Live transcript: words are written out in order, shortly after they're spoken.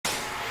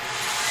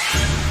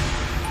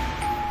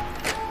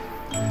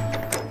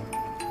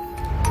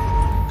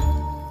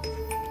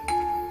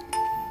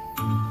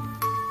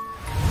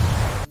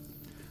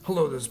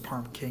Hello, this is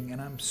PyramKing,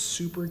 and I'm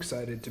super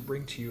excited to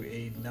bring to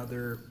you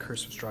another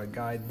Curse of Strahd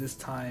guide. This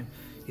time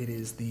it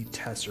is the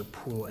Tser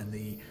Pool and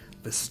the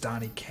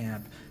Vistani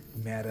camp,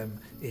 Madam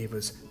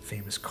Eva's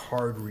famous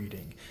card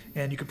reading.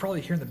 And you can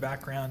probably hear in the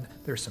background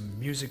there's some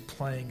music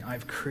playing.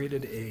 I've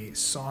created a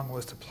song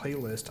list, a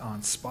playlist on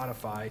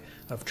Spotify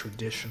of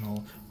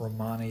traditional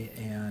Romani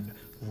and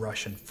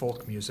Russian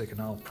folk music,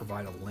 and I'll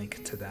provide a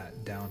link to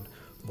that down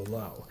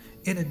below.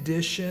 In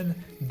addition,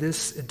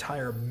 this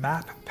entire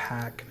map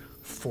pack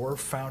for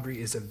Foundry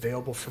is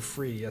available for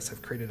free. Yes,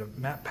 I've created a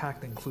map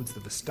pack that includes the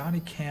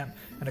Vistani camp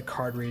and a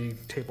card reading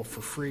table for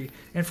free.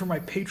 And for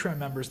my Patreon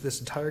members, this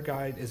entire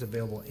guide is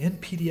available in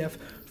PDF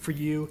for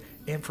you.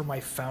 And for my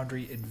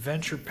Foundry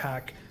Adventure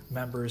Pack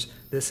members,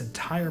 this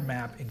entire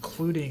map,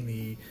 including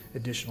the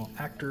additional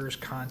actors,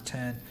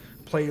 content,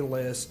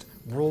 playlist,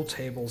 rule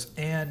tables,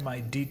 and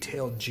my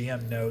detailed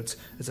GM notes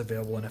is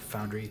available in a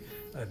Foundry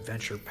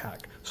Adventure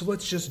Pack. So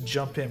let's just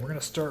jump in. We're going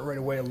to start right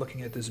away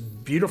looking at this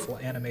beautiful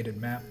animated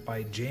map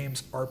by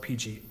James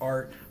RPG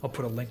Art. I'll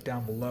put a link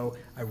down below.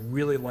 I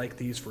really like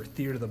these for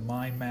Theater of the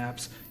Mind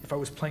maps. If I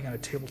was playing on a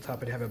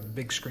tabletop, I'd have a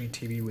big screen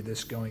TV with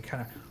this going.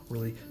 Kind of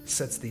really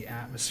sets the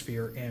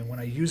atmosphere. And when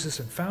I use this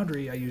in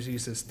Foundry, I use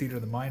these as Theater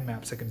of the Mind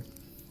maps. I can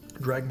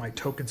drag my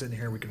tokens in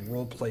here. We can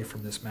role play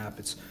from this map.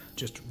 It's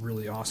just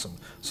really awesome.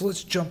 So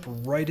let's jump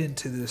right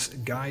into this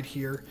guide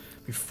here.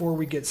 Before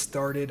we get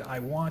started, I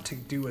want to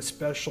do a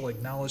special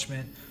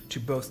acknowledgement to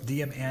both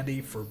DM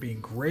Andy for being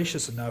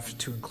gracious enough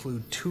to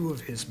include 2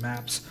 of his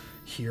maps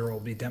here. I'll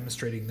be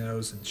demonstrating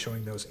those and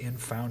showing those in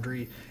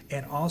Foundry,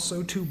 and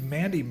also to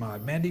Mandy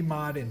Mod. Mandy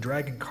Mod and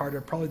Dragon Card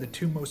are probably the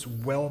 2 most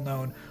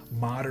well-known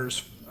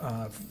modders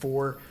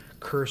for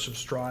Curse of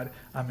Strahd.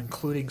 I'm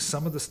including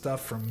some of the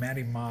stuff from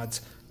Mandy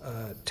Mod's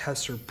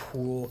Tser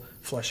Pool,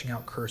 fleshing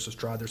out Curse of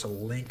Strahd. There's a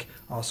link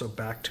also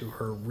back to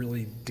her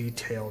really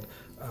detailed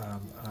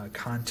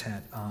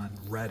content on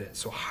Reddit,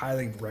 so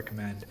highly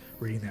recommend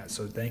reading that.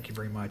 So thank you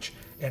very much.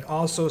 And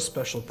also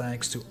special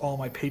thanks to all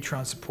my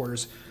Patreon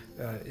supporters.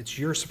 It's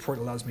your support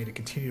that allows me to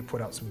continue to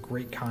put out some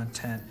great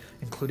content,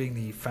 including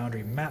the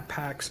Foundry map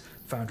packs,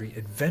 Foundry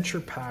adventure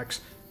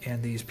packs,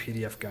 and these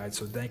PDF guides.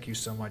 So thank you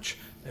so much,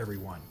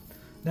 everyone.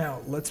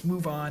 Now let's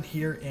move on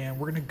here, and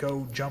we're going to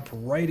go jump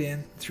right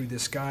in through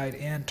this guide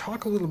and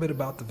talk a little bit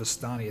about the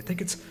Vistani. I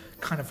think it's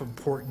kind of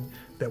important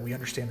that we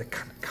understand the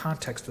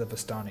context of the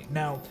Vistani.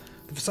 Now,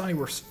 the Vistani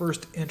were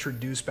first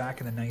introduced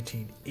back in the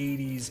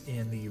 1980s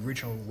in the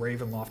original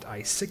Ravenloft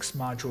I6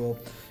 module,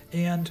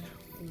 and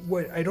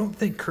what I don't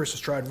think Curse of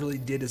Strahd really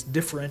did is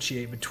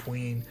differentiate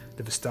between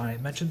the Vistani.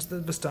 It mentions the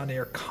Vistani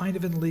are kind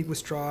of in league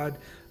with Strahd,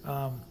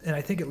 and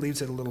I think it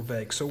leaves it a little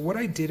vague. So what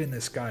I did in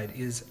this guide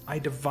is I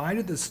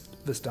divided this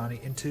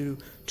Vistani into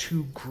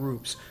 2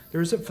 groups.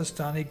 There's a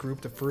Vistani group.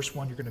 The first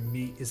one you're going to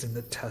meet is in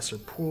the Tser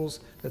Pools.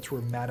 That's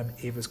where Madam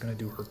Eva is going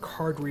to do her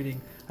card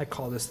reading. I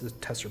call this the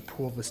Tser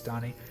Pool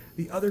Vistani.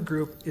 The other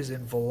group is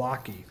in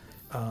Vallaki,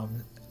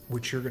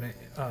 which you're going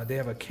to, they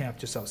have a camp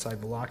just outside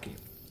Vallaki.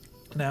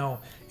 Now,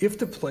 if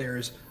the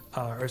players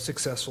are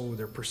successful with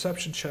their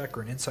perception check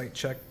or an insight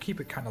check, keep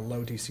it kind of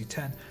low, DC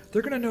 10,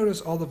 they're going to notice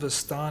all the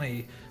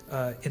Vistani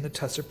in the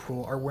Tser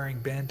Pool are wearing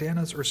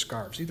bandanas or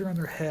scarves, either on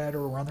their head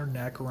or around their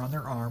neck or on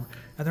their arm,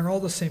 and they're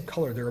all the same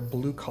color. They're a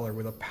blue color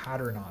with a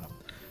pattern on them.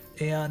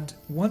 And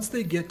once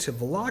they get to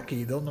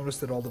Vallaki, they'll notice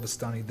that all the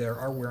Vistani there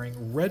are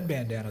wearing red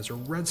bandanas or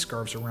red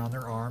scarves around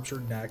their arms or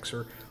necks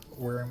or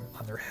wearing them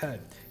on their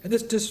head. And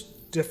this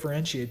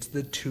differentiates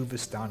the 2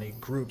 Vistani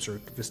groups or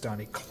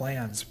Vistani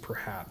clans,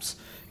 perhaps.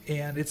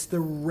 And it's the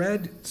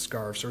red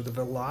scarves or the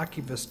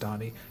Vallaki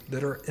Vistani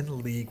that are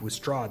in league with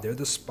Strahd. They're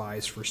the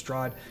spies for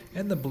Strahd,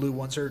 and the blue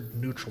ones are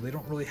neutral. They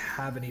don't really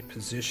have any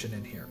position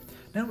in here.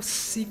 Now,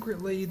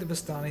 secretly, the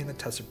Vistani and the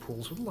Tser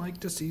Pools would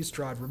like to see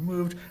Strahd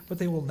removed, but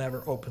they will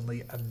never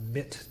openly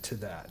admit to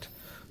that.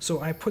 So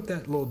I put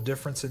that little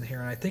difference in here,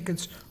 and I think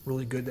it's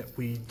really good that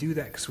we do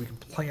that because we can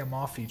play them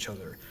off each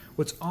other.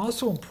 What's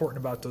also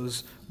important about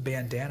those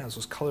bandanas,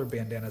 those color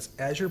bandanas,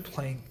 as you're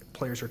playing,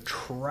 players are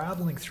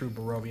traveling through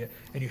Barovia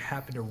and you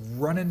happen to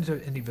run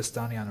into any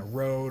Vistani on a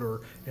road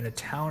or in a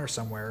town or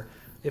somewhere,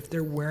 if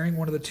they're wearing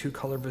one of the 2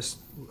 color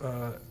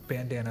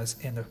bandanas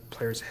and the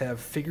players have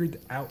figured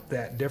out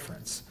that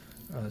difference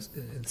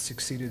and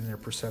succeeded in their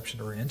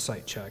perception or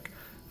insight check,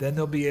 then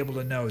they'll be able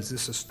to know, is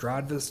this a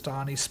Strahd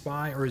Vistani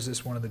spy or is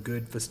this one of the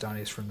good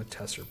Vistanis from the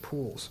Tser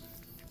Pools?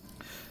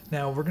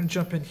 Now we're going to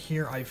jump in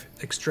here. I've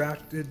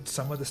extracted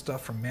some of the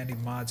stuff from Mandy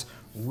Mod's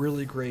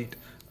really great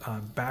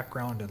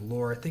background and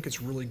lore. I think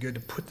it's really good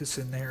to put this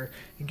in there.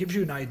 It gives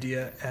you an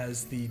idea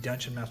as the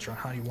Dungeon Master on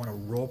how you want to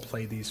role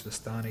play these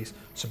Vistanis.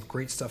 Some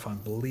great stuff on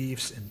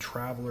beliefs and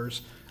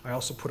travelers. I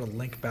also put a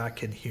link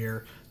back in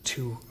here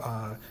to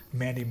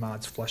Mandy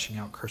Mod's Fleshing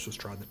Out Curse of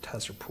Strahd, the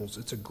Tser Pools.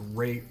 It's a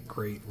great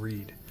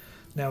read.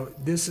 Now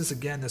this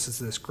is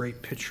this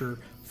great picture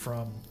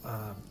from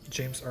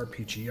James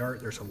RPG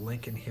Art. There's a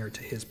link in here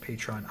to his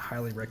Patreon.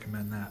 Highly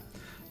recommend that.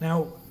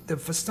 Now the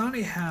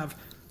Vistani have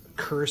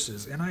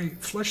curses, and I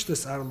flesh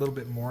this out a little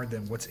bit more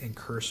than what's in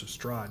Curse of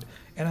Strahd.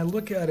 And I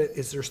look at it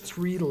as there's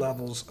 3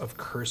 levels of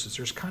curses.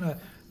 There's kind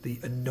of the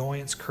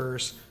annoyance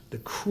curse, the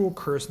cruel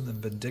curse, and the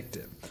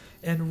vindictive.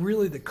 And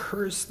really the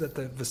curse that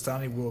the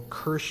Vistani will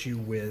curse you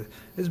with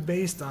is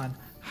based on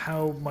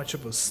how much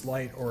of a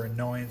slight or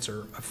annoyance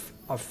or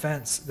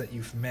offense that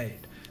you've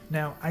made.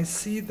 Now, I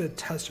see the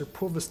Tser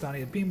Pool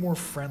Vistani as being more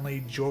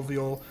friendly,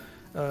 jovial,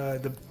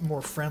 the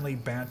more friendly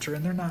banter,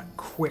 and they're not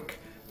quick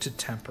to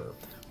temper.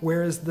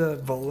 Whereas the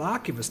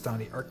Vallaki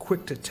Vistani are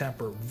quick to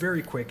temper,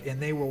 very quick,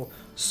 and they will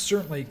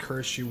certainly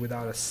curse you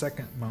without a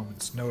second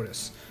moment's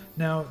notice.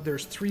 Now,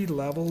 there's 3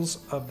 levels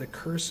of the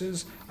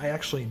curses. I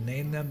actually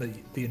named them.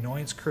 The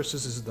annoyance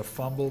curses is the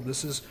fumble.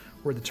 This is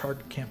where the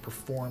target can't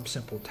perform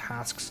simple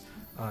tasks.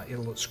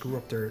 It'll screw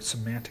up their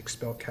semantic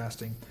spell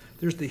casting.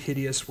 There's the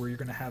hideous, where you're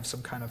going to have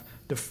some kind of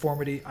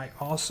deformity. I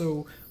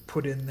also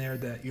put in there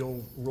that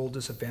you'll roll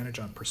disadvantage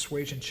on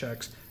persuasion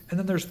checks. And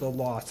then there's the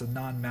lost. A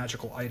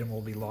non-magical item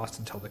will be lost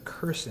until the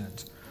curse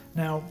ends.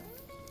 Now,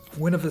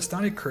 when a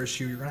Vistani curse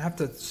you, you're going to have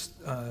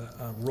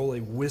to roll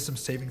a wisdom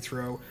saving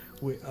throw.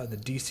 The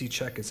DC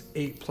check is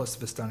 8 plus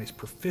Vistani's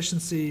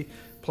proficiency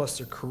plus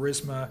their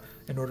charisma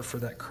in order for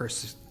that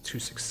curse to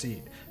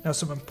succeed. Now,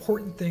 some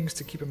important things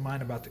to keep in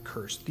mind about the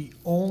curse. The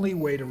only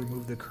way to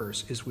remove the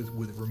curse is with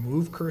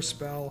remove curse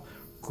spell,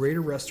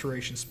 greater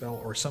restoration spell,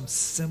 or some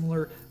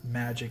similar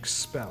magic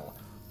spell.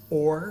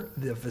 Or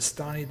the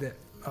Vistani that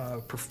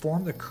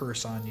perform the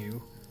curse on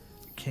you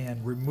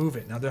can remove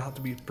it. Now, they'll have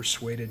to be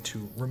persuaded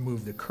to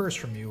remove the curse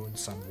from you in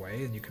some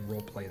way, and you can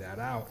role play that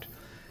out.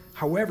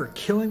 However,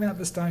 killing that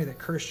Vistani that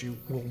cursed you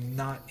will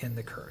not end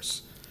the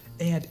curse.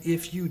 And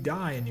if you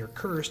die and you're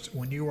cursed,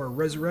 when you are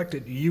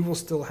resurrected, you will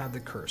still have the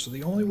curse. So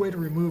the only way to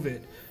remove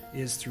it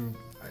is through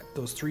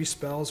those 3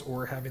 spells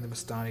or having the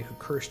Vistani who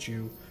cursed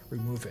you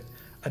remove it.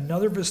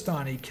 Another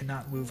Vistani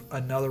cannot move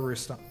another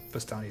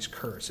Vistani's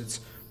curse. It's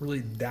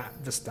really that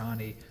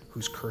Vistani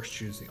who's cursed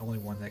you is the only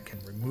one that can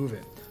remove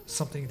it.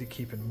 Something to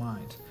keep in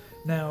mind.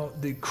 Now,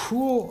 the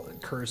cruel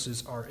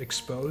curses are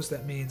exposed.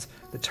 That means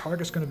the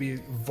target's going to be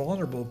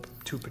vulnerable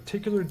to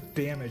particular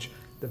damage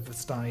the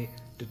Vistani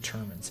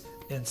determines.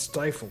 And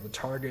stifle, the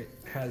target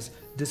has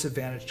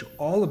disadvantage to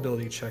all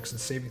ability checks and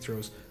saving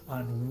throws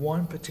on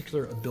one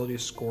particular ability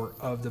score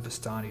of the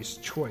Vistani's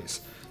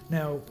choice.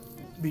 Now,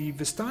 the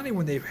Vistani,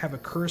 when they have a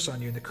curse on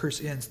you and the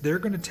curse ends, they're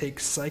going to take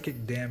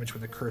psychic damage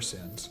when the curse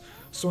ends.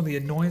 So on the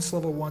annoyance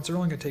level ones, they're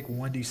only going to take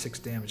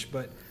 1d6 damage,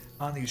 but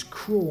on these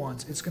cruel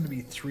ones, it's going to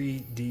be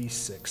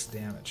 3d6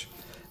 damage.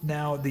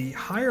 Now, the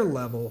higher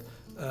level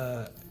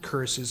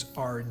curses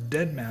are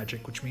dead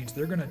magic, which means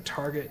they're going to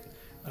target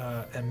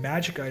a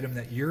magic item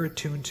that you're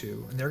attuned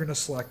to, and they're going to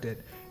select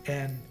it,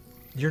 and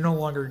it's no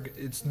longer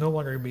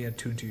going to be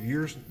attuned to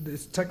you.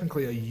 It's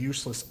technically a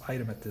useless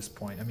item at this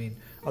point. I mean,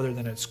 other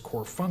than its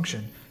core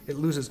function, it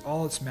loses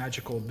all its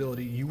magical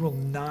ability. You will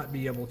not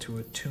be able to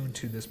attune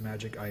to this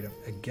magic item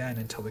again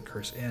until the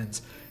curse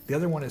ends. The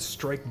other one is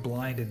strike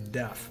blind and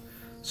deaf.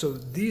 So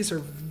these are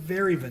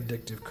very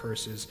vindictive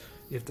curses.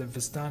 If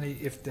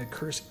the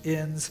curse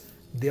ends,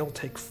 they'll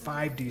take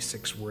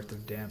 5d6 worth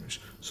of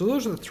damage. So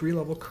those are the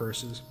 3-level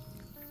curses.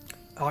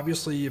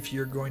 Obviously, if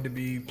you're going to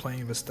be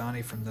playing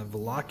Vistani from the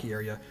Vallaki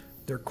area,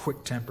 they're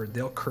quick-tempered.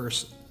 They'll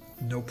curse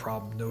no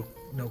problem,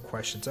 no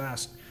questions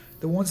asked.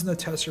 The ones in the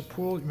Tser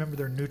Pool, remember,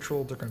 they're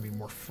neutral. They're going to be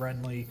more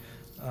friendly,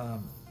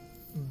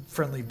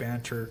 friendly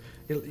banter.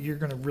 You're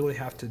going to really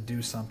have to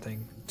do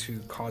something to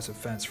cause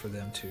offense for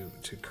them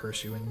to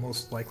curse you, and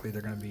most likely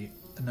they're going to be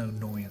an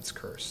annoyance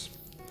curse.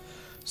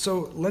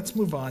 So let's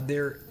move on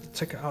there,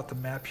 check out the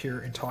map here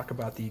and talk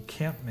about the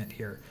encampment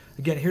here.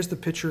 Again, here's the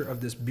picture of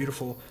this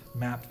beautiful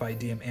map by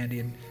DM Andy,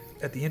 and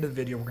at the end of the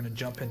video we're going to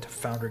jump into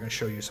Foundry. I'm going to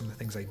show you some of the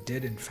things I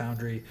did in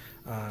Foundry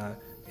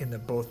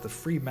in both the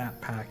free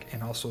map pack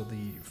and also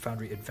the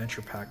Foundry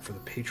Adventure Pack for the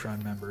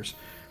Patreon members.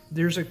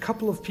 There's a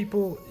couple of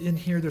people in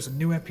here. There's a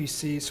new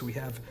NPC, so we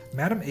have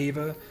Madam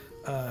Eva,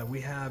 we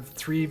have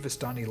 3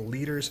 Vistani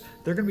leaders.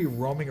 They're going to be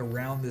roaming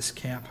around this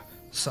camp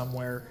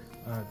somewhere,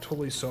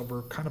 totally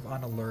sober, kind of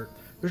on alert.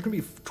 There's going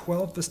to be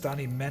 12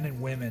 Vistani men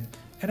and women,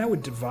 and I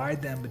would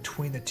divide them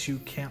between the 2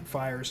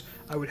 campfires.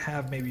 I would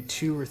have maybe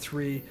 2 or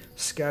 3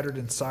 scattered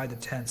inside the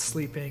tent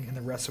sleeping, and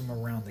the rest of them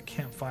around the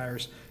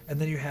campfires. And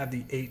then you have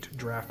the 8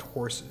 draft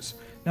horses.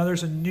 Now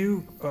there's a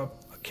new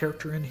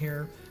character in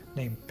here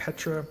named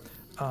Petra.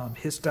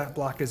 His stat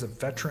block is a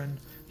veteran.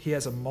 He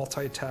has a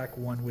multi-attack,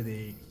 one with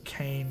a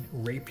cane,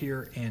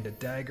 rapier, and a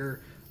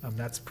dagger.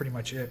 That's pretty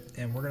much it,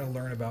 and we're going to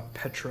learn about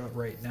Petra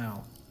right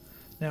now.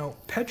 Now,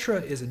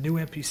 Petra is a new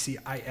NPC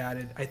I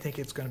added. I think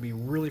it's going to be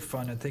really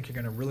fun. I think you're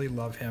going to really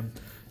love him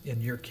in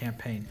your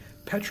campaign.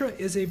 Petra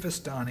is a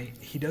Vistani.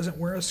 He doesn't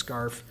wear a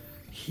scarf.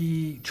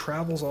 He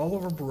travels all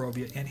over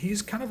Barovia, and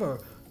he's kind of a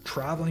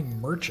traveling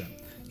merchant.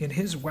 In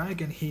his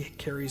wagon, he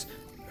carries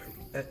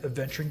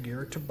adventuring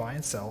gear to buy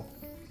and sell.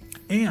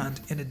 And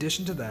in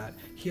addition to that,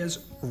 he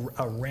has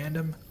a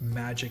random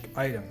magic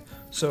item.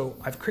 So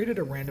I've created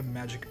a random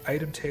magic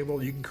item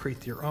table. You can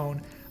create your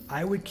own.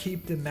 I would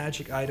keep the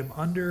magic item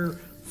under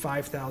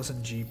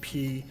 5,000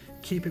 GP.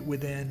 Keep it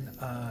within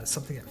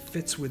something that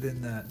fits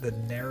within the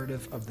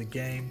narrative of the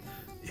game.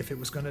 If it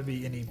was going to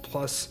be any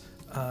plus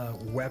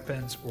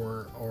weapons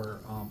or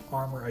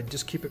armor, I'd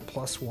just keep it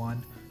 +1.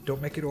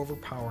 Don't make it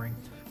overpowering.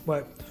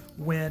 But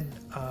when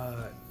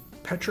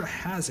Petra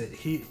has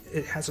it,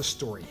 it has a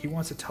story. He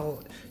wants to tell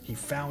it. He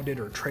found it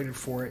or traded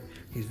for it.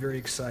 He's very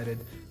excited.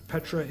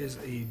 Petra is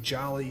a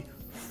jolly,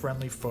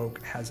 friendly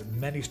folk, has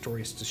many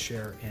stories to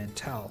share and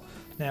tell.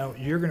 Now,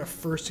 you're going to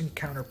first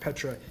encounter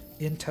Petra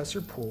in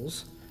Tser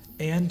Pools,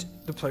 and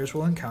the players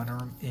will encounter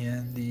him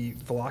in the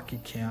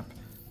Vallaki camp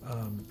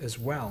as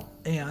well,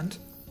 and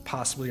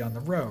possibly on the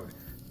road.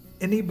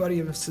 Anybody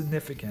of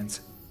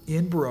significance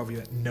in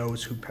Barovia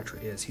knows who Petra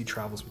is. He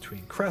travels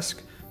between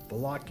Kresk,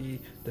 Vallaki,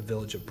 the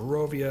village of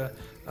Barovia.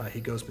 He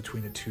goes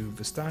between the two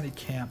Vistani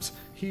camps.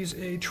 He's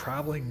a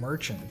traveling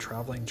merchant, a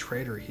traveling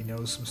trader. He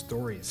knows some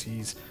stories.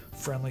 He's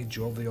friendly,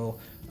 jovial.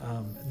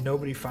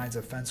 Nobody finds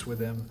offense with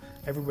him.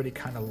 Everybody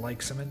kind of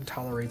likes him and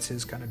tolerates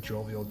his kind of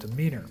jovial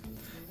demeanor.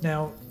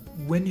 Now,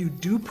 when you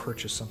do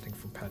purchase something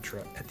from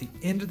Petra, at the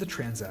end of the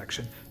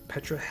transaction,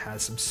 Petra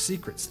has some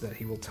secrets that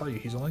he will tell you.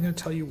 He's only going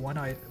to tell you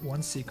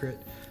one secret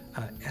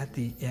at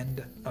the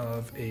end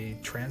of a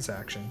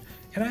transaction.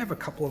 And I have a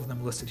couple of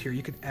them listed here.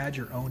 You can add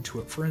your own to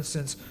it. For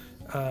instance,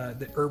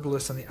 the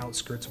herbalist on the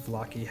outskirts of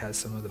Vallaki has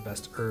some of the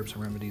best herbs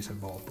and remedies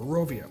involved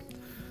Barovia.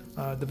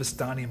 The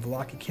Vistani and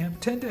Vallaki camp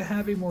tend to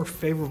have a more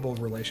favorable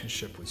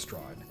relationship with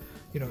Strahd.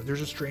 You know,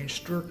 there's a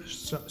strange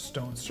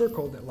stone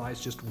circle that lies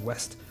just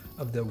west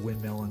of the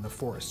windmill in the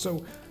forest.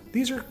 So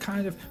these are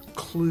kind of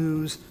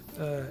clues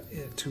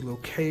to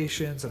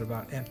locations and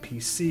about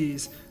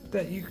NPCs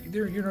that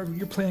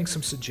you're planning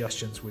some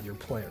suggestions with your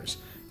players,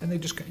 and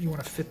you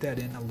want to fit that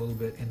in a little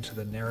bit into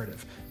the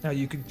narrative. Now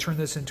you can turn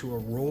this into a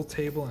roll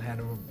table and have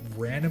them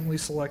randomly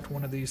select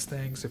one of these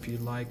things if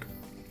you'd like.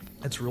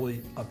 It's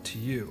really up to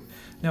you.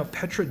 Now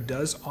Petra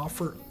does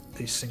offer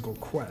a single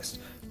quest.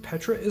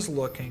 Petra is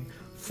looking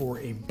for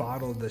a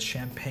bottle of the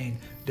Champagne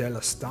de la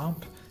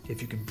Stampe.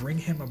 If you can bring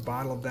him a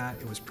bottle of that,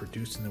 it was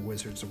produced in the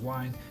Wizards of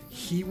Wine,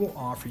 he will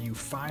offer you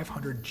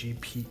 500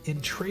 GP in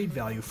trade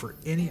value for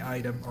any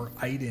item or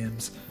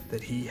items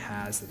that he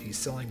has that he's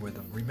selling with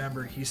him.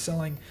 Remember, he's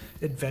selling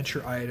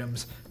adventure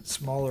items,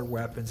 smaller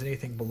weapons,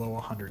 anything below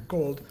 100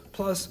 gold,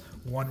 plus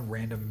one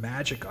random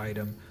magic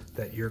item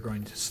that you're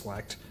going to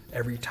select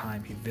every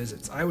time he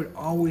visits. I would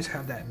always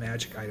have that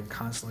magic item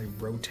constantly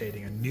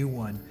rotating, a new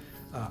one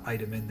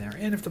item in there.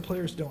 And if the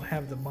players don't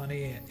have the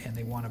money and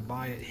they want to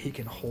buy it, he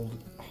can hold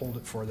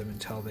it for them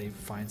until they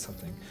find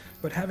something.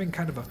 But having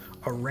kind of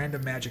a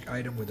random magic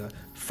item with a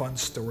fun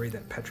story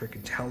that Petra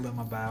can tell them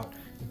about,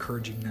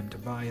 encouraging them to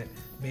buy it.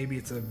 Maybe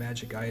it's a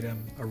magic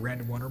item, a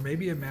random one, or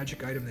maybe a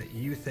magic item that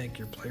you think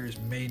your players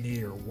may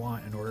need or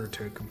want in order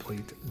to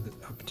complete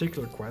a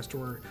particular quest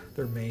or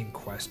their main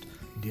quest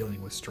dealing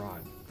with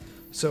Strahd.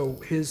 So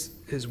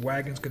his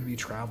wagon's going to be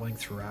traveling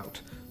throughout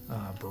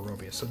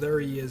Barovia. So there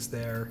he is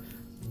there.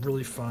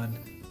 Really fun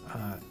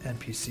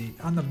NPC.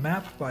 On the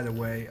map, by the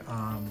way,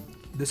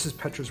 this is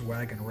Petra's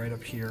wagon right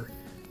up here.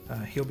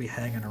 He'll be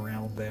hanging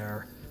around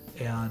there.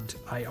 And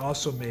I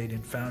also made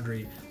in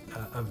Foundry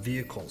a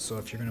vehicle. So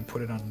if you're going to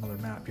put it on another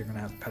map, you're going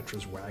to have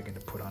Petra's wagon to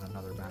put on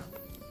another map.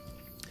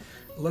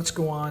 Let's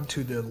go on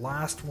to the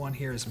last one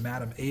here is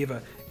Madam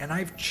Eva, and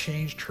I've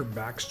changed her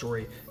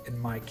backstory in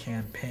my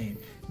campaign.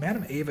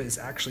 Madam Eva is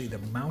actually the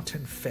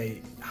mountain fae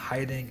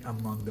hiding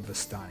among the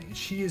Vistani, and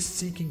she is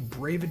seeking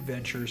brave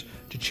adventures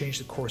to change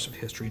the course of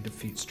history and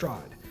defeat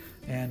Strahd,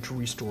 and to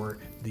restore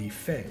the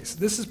faes.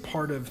 This is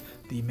part of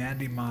the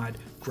Mandimod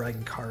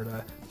Dragon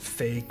Carta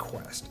Fae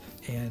quest,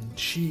 and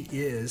she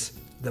is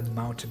the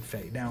mountain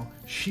fae. Now,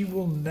 she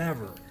will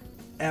never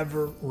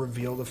ever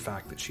reveal the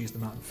fact that she's the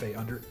mountain fae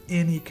under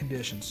any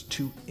conditions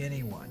to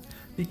anyone,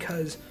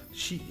 because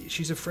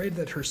she's afraid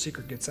that her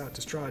secret gets out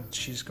to Strahd,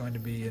 she's going to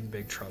be in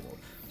big trouble.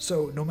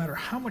 So no matter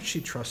how much she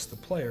trusts the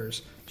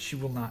players, she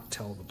will not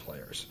tell the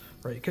players,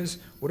 right? Because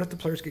what if the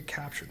players get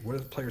captured? What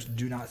if the players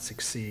do not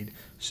succeed?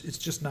 It's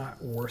just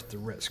not worth the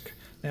risk.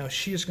 Now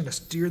she is going to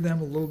steer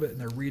them a little bit in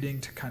their reading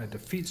to kind of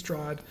defeat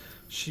Strahd.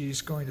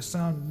 She's going to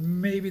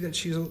sound maybe that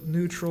she's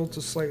neutral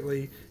to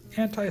slightly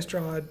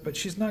anti-Strahd, but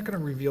she's not going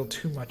to reveal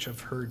too much of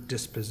her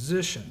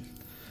disposition.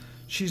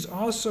 She's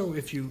also,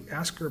 if you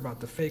ask her about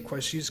the Fae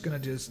quest, she's going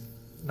to just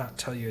not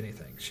tell you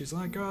anything. She's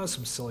like, oh,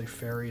 some silly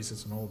fairies,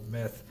 it's an old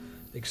myth,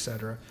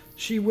 etc.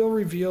 She will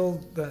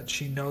reveal that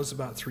she knows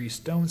about 3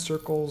 stone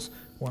circles,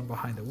 one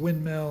behind the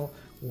windmill,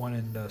 one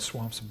in the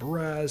swamps of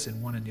Berez,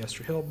 and one in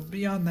Yester Hill. But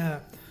beyond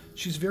that,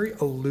 she's very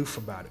aloof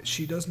about it.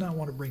 She does not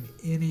want to bring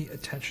any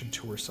attention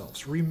to herself.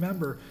 So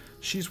remember,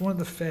 she's one of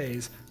the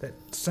faes that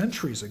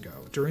centuries ago,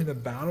 during the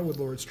battle with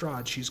Lord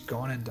Strahd, she's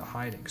gone into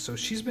hiding. So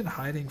she's been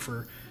hiding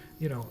for,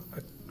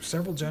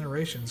 several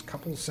generations,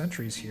 couple of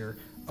centuries here,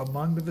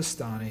 among the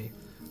Vistani,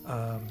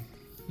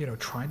 you know,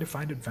 trying to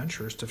find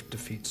adventurers to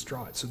defeat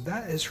Strahd. So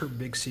that is her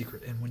big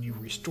secret. And when you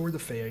restore the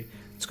Fae,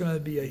 it's going to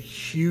be a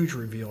huge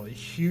reveal, a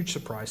huge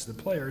surprise to the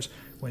players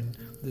when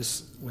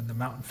the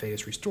Mountain Fae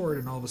is restored,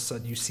 and all of a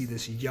sudden you see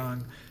this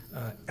young,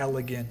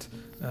 elegant,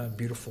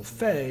 beautiful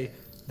Fae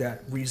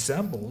that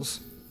resembles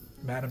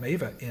Madam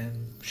Eva, and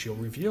she'll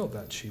reveal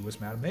that she was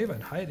Madam Eva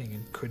in hiding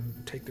and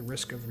couldn't take the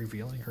risk of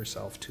revealing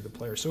herself to the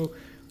player. So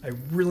I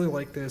really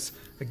like this.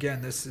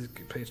 Again, this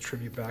pays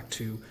tribute back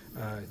to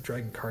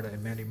Dragon Carta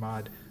and Mandy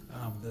Mod,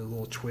 the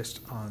little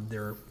twist on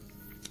their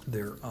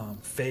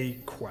Fae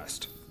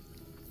quest.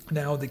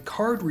 Now, the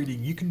card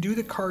reading, you can do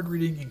the card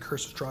reading in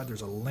Curse of Strahd.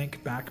 There's a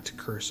link back to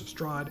Curse of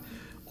Strahd.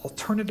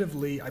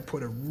 Alternatively, I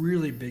put a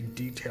really big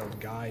detailed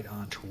guide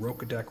on Tarot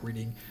deck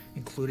reading,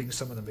 including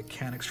some of the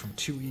mechanics from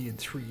 2E and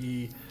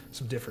 3E,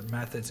 some different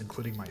methods,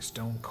 including my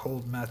Stone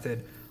Cold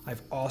method.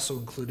 I've also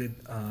included,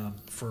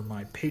 for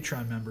my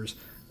Patreon members,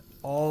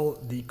 all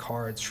the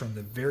cards from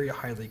the very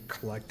highly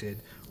collected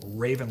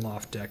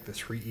Ravenloft deck, the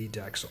 3E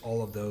deck, so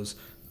all of those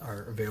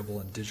are available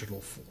in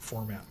digital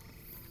format.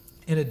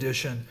 In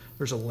addition,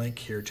 there's a link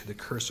here to the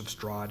Curse of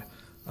Strahd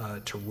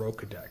Tarot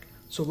deck.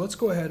 So let's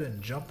go ahead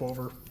and jump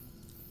over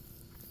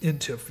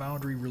into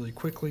Foundry really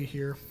quickly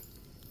here.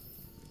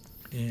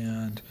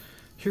 And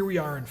here we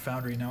are in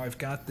Foundry. Now I've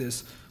got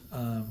this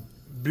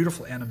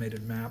beautiful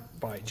animated map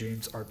by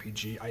James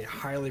RPG. I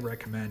highly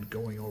recommend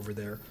going over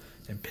there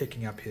and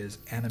picking up his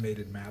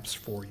animated maps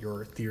for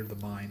your Theater of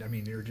the Mind. I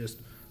mean,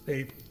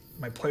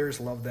 my players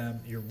love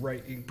them. You're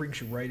right, it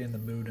brings you right in the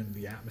mood and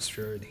the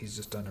atmosphere, and he's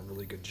just done a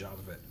really good job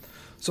of it.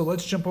 So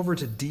let's jump over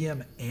to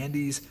DM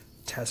Andy's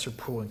Tser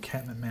Pool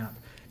encampment map.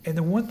 And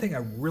the one thing I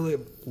really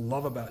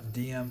love about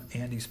DM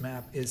Andy's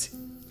map is,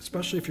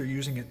 especially if you're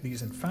using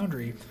these in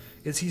Foundry,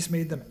 is he's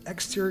made them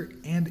exterior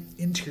and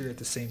interior at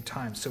the same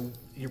time. So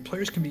your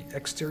players can be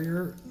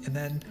exterior, and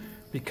then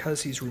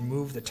because he's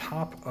removed the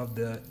top of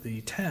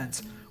the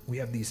tents, we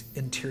have these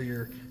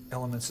interior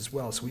elements as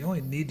well. So we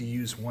only need to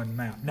use one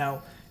map.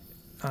 Now,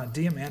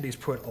 DM Andy's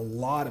put a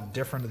lot of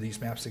different of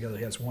these maps together.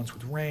 He has ones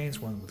with rains,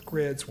 one with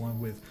grids, one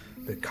with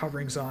the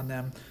coverings on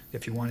them.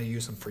 If you want to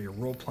use them for your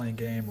role-playing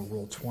game or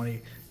Roll20,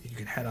 you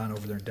can head on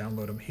over there and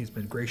download them. He's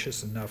been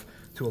gracious enough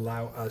to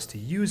allow us to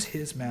use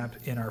his map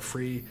in our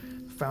free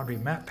Foundry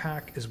map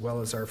pack, as well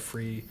as our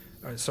Foundry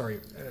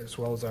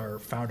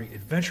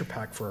Adventure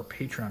Pack for our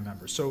Patreon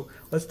members. So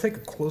let's take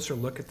a closer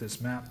look at this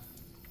map.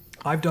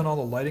 I've done all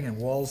the lighting and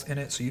walls in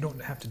it, so you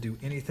don't have to do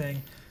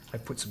anything. I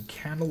put some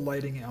candle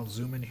lighting. I'll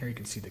zoom in here. You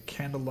can see the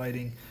candle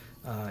lighting.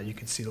 You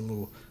can see the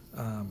little.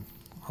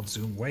 I'll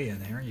zoom way in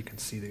there. You can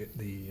see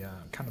the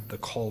kind of the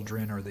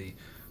cauldron, or the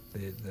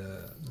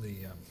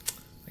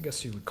I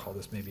guess you would call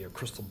this maybe a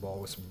crystal ball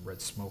with some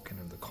red smoke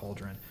in the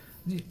cauldron.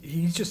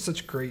 He's just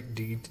such great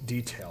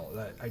detail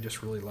that I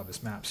just really love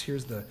his maps.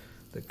 Here's the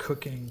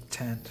cooking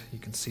tent. You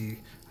can see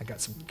I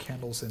got some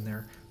candles in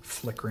there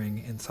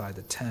flickering inside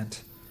the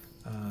tent.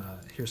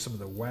 Here's some of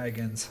the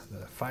wagons,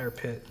 the fire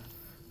pit,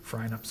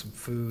 frying up some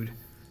food.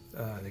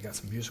 They got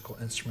some musical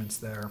instruments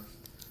there.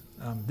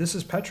 This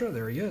is Petra.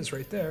 There he is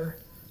right there.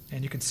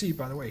 And you can see,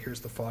 by the way,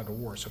 here's the fog of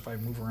war. So if I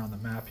move around the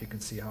map, you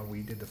can see how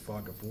we did the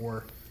fog of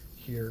war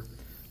here.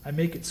 I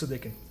make it so they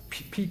can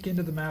peek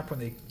into the map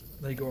when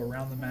they go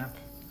around the map.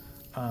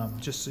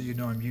 Just so you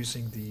know, I'm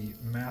using the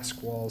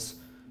mask walls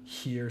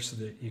here so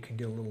that you can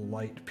get a little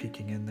light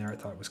peeking in there. I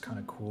thought it was kind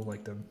of cool.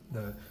 Like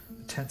the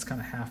tent's kind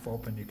of half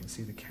open. You can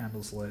see the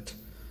candles lit.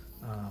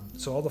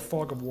 So all the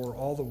fog of war,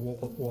 all the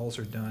walls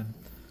are done.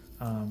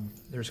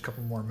 There's a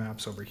couple more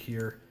maps over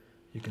here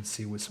you can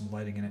see with some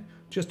lighting in it.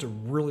 Just a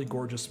really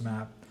gorgeous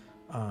map.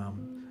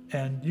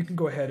 And you can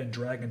go ahead and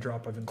drag and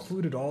drop. I've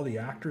included all the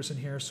actors in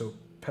here. So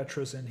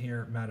Petra's in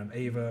here, Madam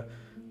Eva,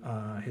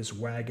 his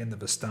wagon, the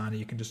Vistani.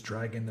 You can just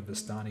drag in the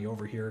Vistani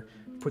over here,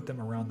 put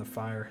them around the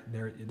fire.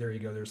 There you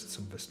go. There's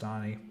some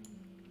Vistani.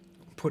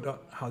 Put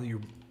up how you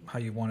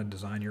want to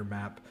design your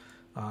map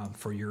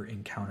for your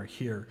encounter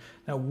here.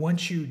 Now,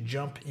 once you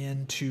jump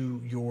into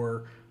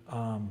your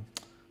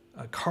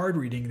card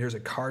reading, there's a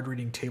card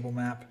reading table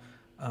map.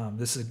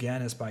 This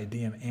again is by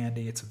DM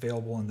Andy. It's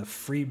available in the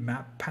free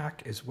map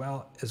pack as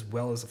well as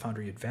the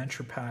Foundry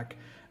Adventure Pack.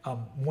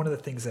 One of the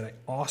things that I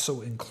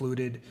also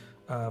included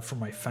for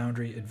my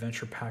Foundry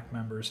Adventure Pack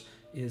members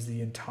is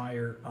the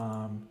entire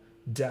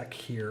deck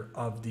here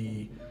of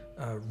the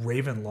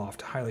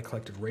Ravenloft, highly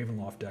collected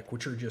Ravenloft deck,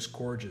 which are just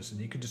gorgeous. And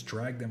you can just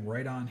drag them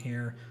right on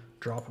here,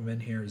 drop them in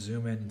here,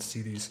 zoom in and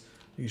see these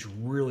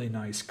really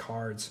nice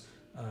cards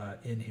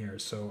in here.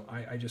 So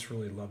I just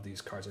really love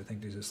these cards. I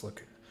think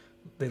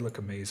they look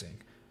amazing.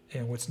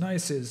 And what's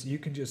nice is you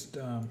can just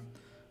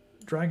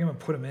drag them and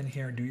put them in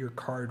here and do your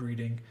card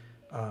reading.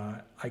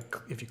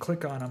 If you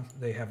click on them,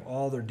 they have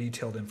all their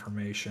detailed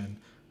information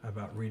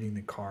about reading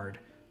the card.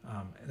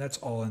 And that's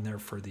all in there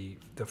for the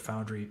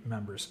Foundry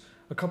members.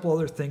 A couple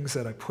other things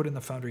that I put in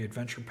the Foundry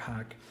Adventure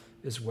Pack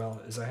as well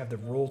is I have the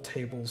roll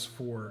tables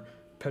for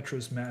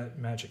Petra's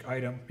magic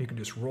item. You can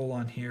just roll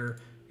on here.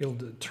 It'll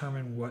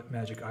determine what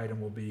magic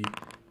item will be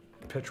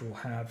Petra will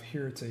have.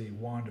 Here it's a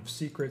Wand of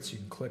Secrets. You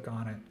can click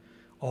on it.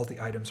 All the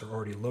items are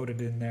already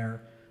loaded in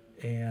there.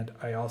 And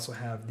I also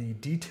have the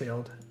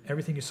detailed,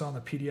 everything you saw in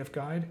the PDF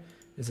guide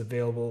is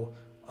available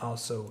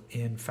also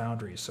in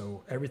Foundry.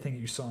 So everything that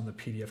you saw in the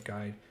PDF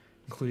guide,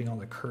 including all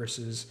the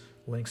curses,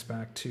 links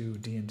back to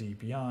D&D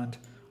Beyond,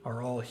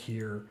 are all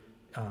here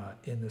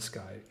in this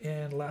guide.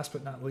 And last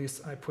but not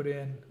least, I put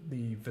in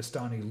the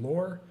Vistani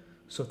lore.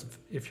 So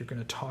if you're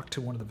going to talk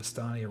to one of the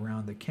Vistani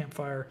around the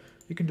campfire,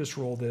 you can just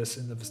roll this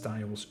and the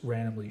Vistani will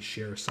randomly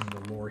share some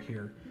of the lore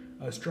here.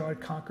 Strahd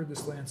conquered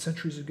this land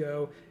centuries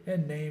ago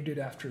and named it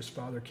after his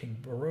father, King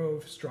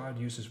Barov. Strahd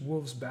uses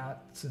wolves,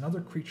 bats, and other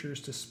creatures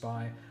to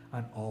spy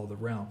on all the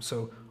realms.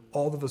 So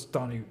all the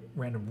Vistani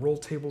random roll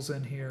tables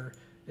in here,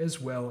 as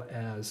well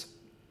as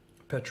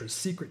Petra's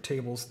secret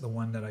tables, the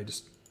one that I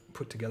just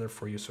put together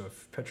for you. So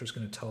if Petra's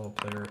going to tell a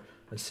player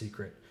a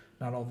secret,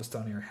 not all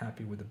Vistani are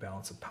happy with the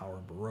balance of power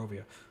in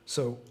Barovia.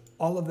 So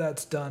all of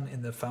that's done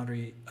in the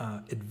Foundry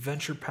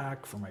Adventure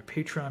Pack for my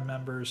Patreon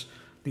members.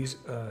 There's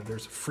a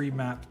free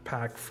map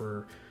pack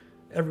for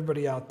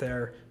everybody out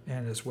there,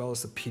 and as well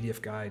as the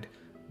PDF guide.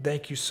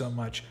 Thank you so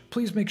much.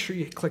 Please make sure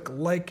you click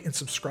like and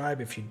subscribe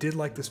if you did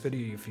like this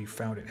video, if you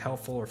found it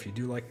helpful, or if you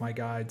do like my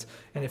guides.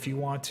 And if you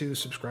want to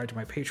subscribe to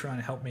my Patreon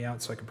and help me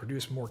out so I can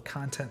produce more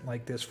content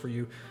like this for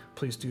you,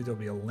 please do. There'll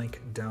be a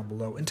link down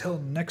below. Until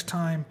next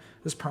time,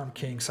 this is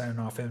PyramKing signing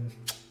off, and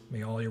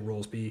may all your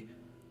rolls be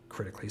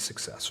critically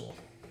successful.